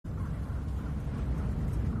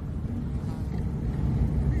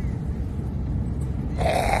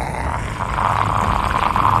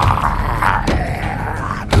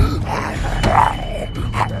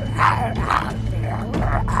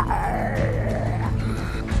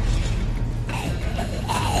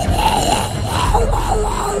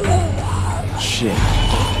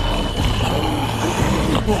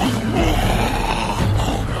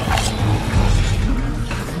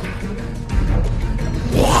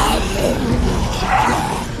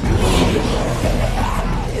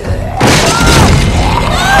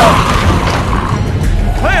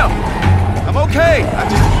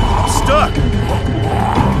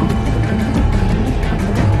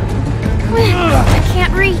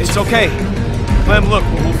reach. It's okay. Clem, look,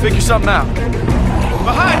 we'll figure something out.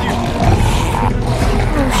 Behind you!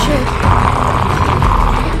 Oh, shit.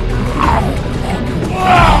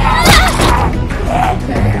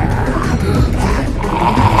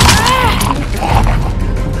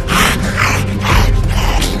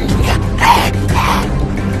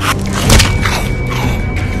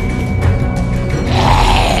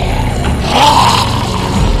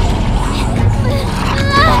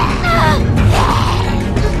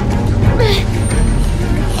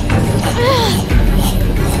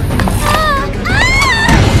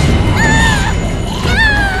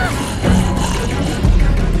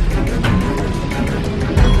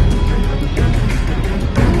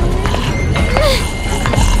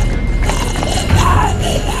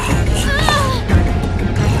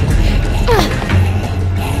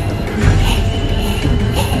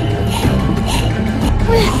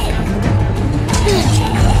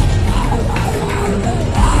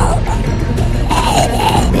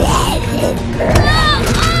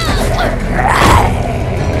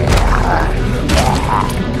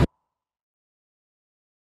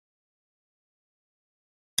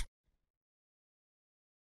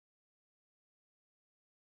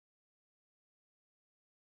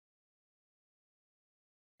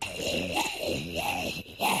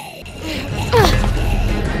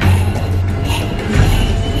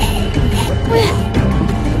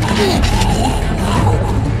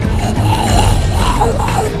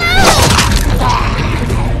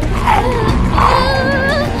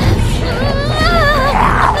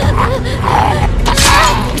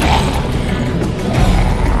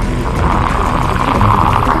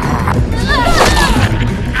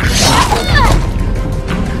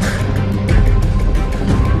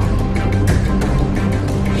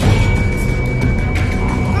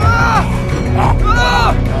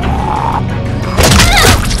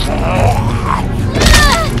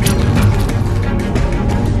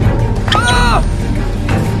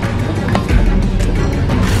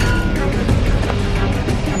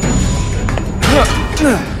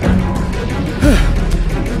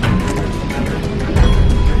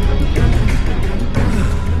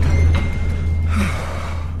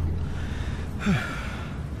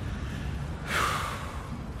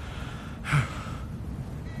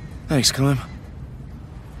 Thanks, Clem.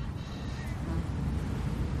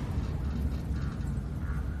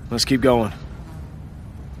 Let's keep going.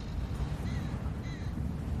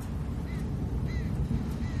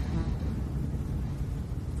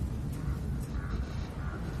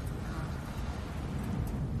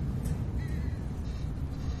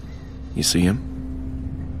 You see him?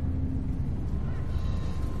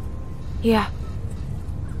 Yeah.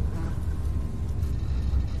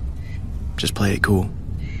 Just play it cool.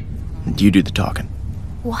 And you do the talking.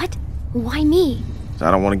 What? Why me? I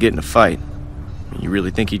don't want to get in a fight. You really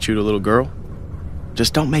think he'd shoot a little girl?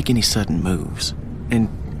 Just don't make any sudden moves. And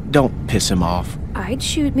don't piss him off. I'd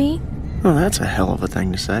shoot me. Well, that's a hell of a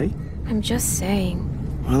thing to say. I'm just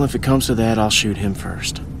saying. Well, if it comes to that, I'll shoot him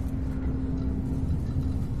first.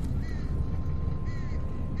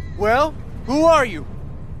 Well, who are you?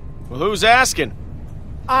 Well, who's asking?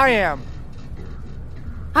 I am.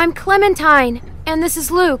 I'm Clementine, and this is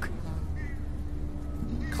Luke.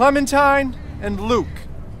 Clementine and Luke.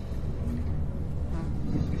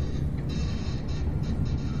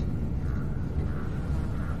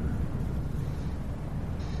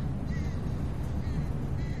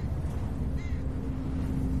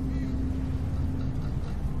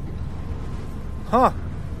 Huh.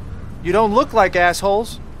 You don't look like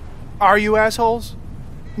assholes. Are you assholes?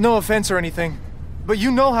 No offense or anything, but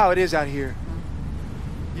you know how it is out here.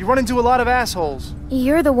 You run into a lot of assholes.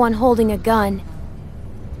 You're the one holding a gun.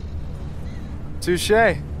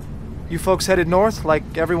 Touché. You folks headed north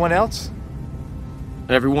like everyone else?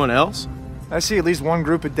 Everyone else? I see at least one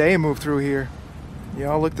group a day move through here. You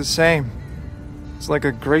all look the same. It's like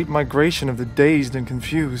a great migration of the dazed and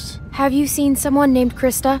confused. Have you seen someone named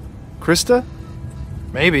Krista? Krista?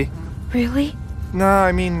 Maybe. Really? No,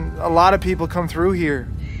 I mean, a lot of people come through here.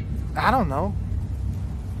 I don't know.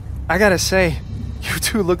 I gotta say, you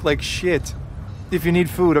two look like shit. If you need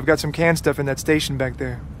food, I've got some canned stuff in that station back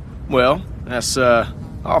there. Well, that's,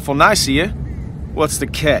 awful nice of you. What's the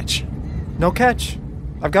catch? No catch.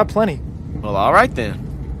 I've got plenty. Well, all right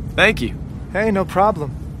then. Thank you. Hey, no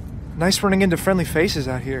problem. Nice running into friendly faces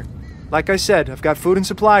out here. Like I said, I've got food and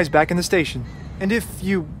supplies back in the station. And if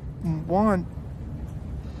you want...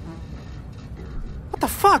 What the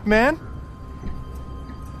fuck, man?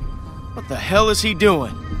 What the hell is he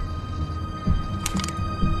doing?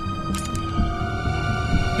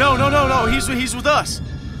 No, he's with us.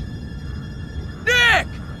 Nick!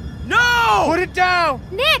 No! No! Put it down!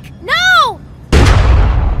 Nick, no!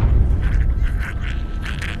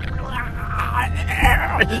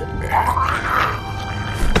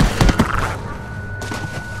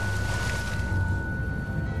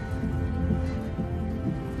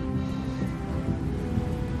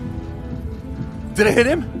 Did I hit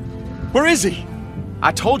him? Where is he?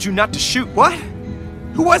 I told you not to shoot. What?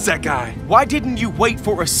 Who was that guy? Why didn't you wait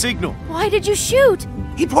for a signal? Why did you shoot?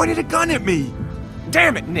 He pointed a gun at me.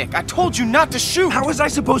 Damn it, Nick. I told you not to shoot. How was I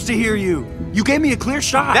supposed to hear you? You gave me a clear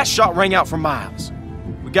shot. That shot rang out for miles.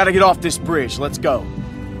 We gotta get off this bridge. Let's go.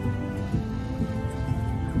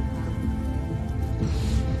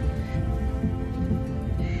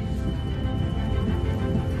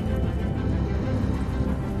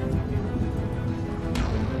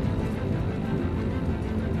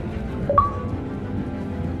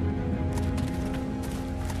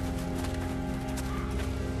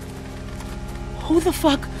 Who the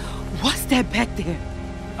fuck was that back there?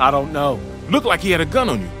 I don't know. Looked like he had a gun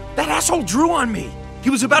on you. That asshole drew on me. He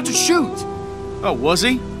was about to shoot. Oh, was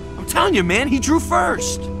he? I'm telling you, man, he drew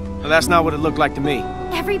first. Well, that's not what it looked like to me.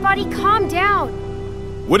 Everybody calm down.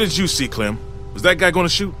 What did you see, Clem? Was that guy gonna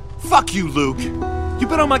shoot? Fuck you, Luke. You've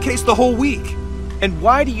been on my case the whole week. And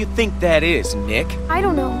why do you think that is, Nick? I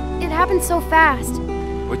don't know. It happened so fast.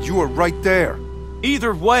 But you were right there.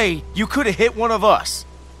 Either way, you could have hit one of us.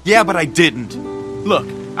 Yeah, but I didn't. Look,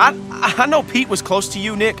 I know Pete was close to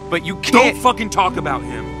you, Nick, but you Don't can't... fucking talk about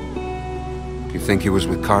him. You think he was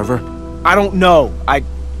with Carver? I don't know.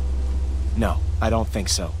 No, I don't think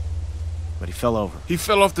so. But he fell over. He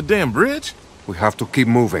fell off the damn bridge? We have to keep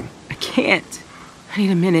moving. I can't. I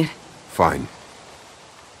need a minute. Fine.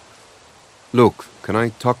 Luke, can I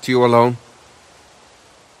talk to you alone?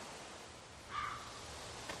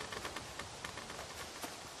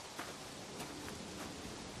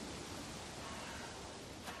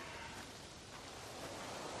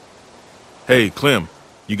 Hey, Clem,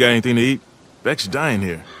 you got anything to eat? Beck's dying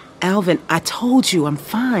here. Alvin, I told you I'm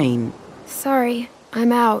fine. Sorry,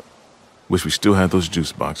 I'm out. Wish we still had those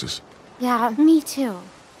juice boxes. Yeah, me too.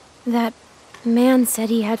 That man said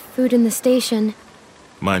he had food in the station.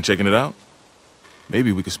 Mind checking it out?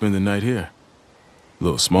 Maybe we could spend the night here. A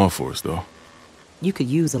little small for us, though. You could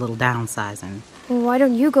use a little downsizing. Why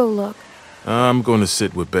don't you go look? I'm going to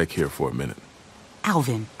sit with Beck here for a minute.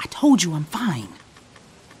 Alvin, I told you I'm fine.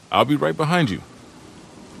 I'll be right behind you.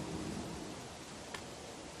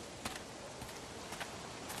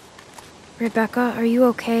 Rebecca, are you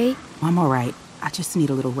okay? I'm all right. I just need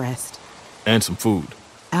a little rest. And some food.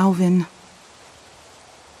 Alvin.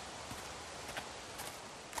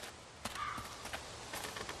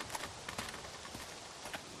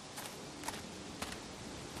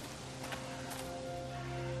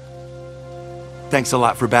 Thanks a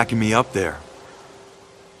lot for backing me up there.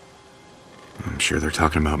 I'm sure they're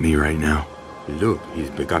talking about me right now. Look, he's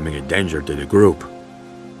becoming a danger to the group.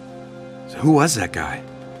 So who was that guy?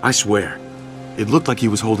 I swear, it looked like he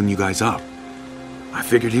was holding you guys up. I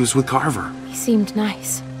figured he was with Carver. He seemed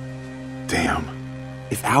nice. Damn.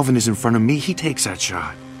 If Alvin is in front of me, he takes that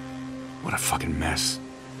shot. What a fucking mess.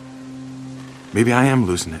 Maybe I am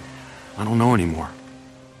losing it. I don't know anymore.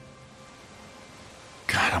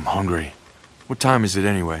 God, I'm hungry. What time is it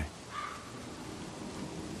anyway?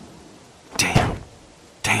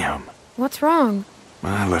 Damn. What's wrong?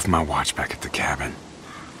 I left my watch back at the cabin.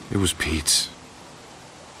 It was Pete's.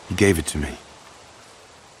 He gave it to me.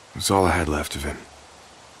 It's all I had left of him.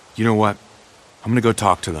 You know what? I'm gonna go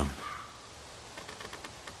talk to them.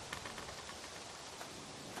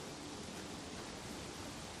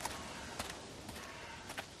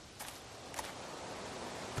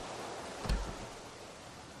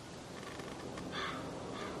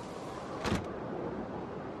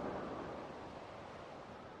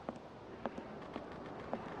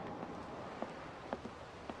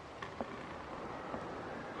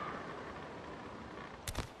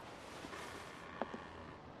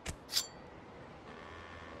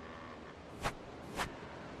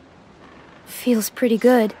 Feels pretty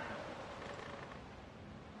good.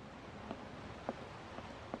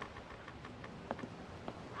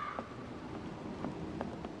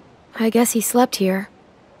 I guess he slept here.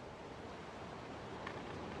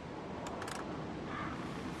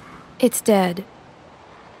 It's dead.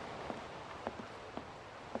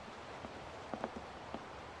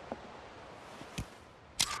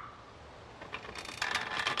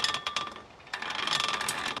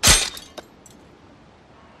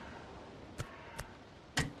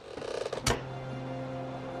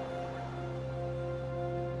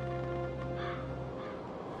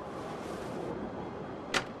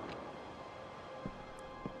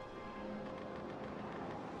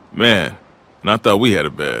 Man, and I thought we had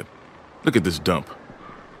it bad. Look at this dump.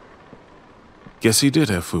 Guess he did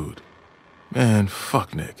have food. Man,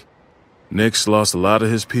 fuck Nick. Nick's lost a lot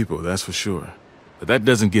of his people, that's for sure. But that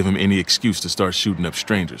doesn't give him any excuse to start shooting up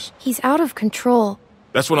strangers. He's out of control.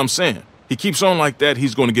 That's what I'm saying. He keeps on like that,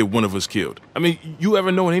 he's gonna get one of us killed. I mean, you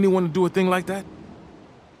ever known anyone to do a thing like that?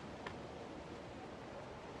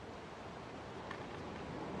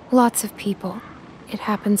 Lots of people. It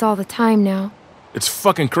happens all the time now. It's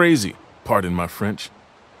fucking crazy. Pardon my French.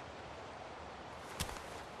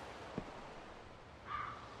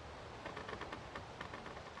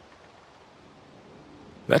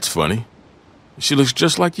 That's funny. She looks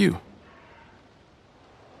just like you.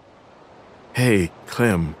 Hey,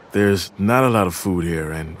 Clem, there's not a lot of food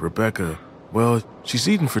here, and Rebecca, well, she's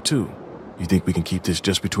eating for two. You think we can keep this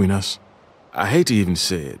just between us? I hate to even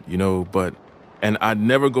say it, you know, but... And I'd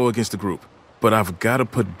never go against the group, but I've got to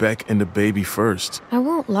put Beck and the baby first. I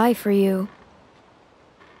won't lie for you.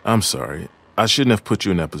 I'm sorry. I shouldn't have put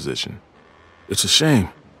you in that position. It's a shame.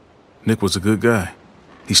 Nick was a good guy.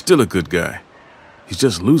 He's still a good guy. He's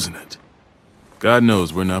just losing it. God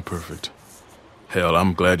knows we're not perfect. Hell,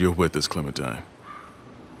 I'm glad you're with us, Clementine.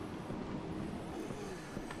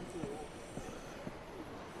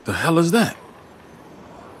 The hell is that?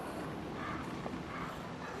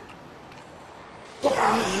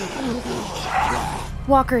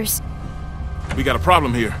 Walkers. We got a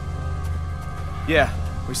problem here. Yeah,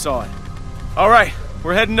 we saw it. All right,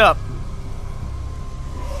 we're heading up.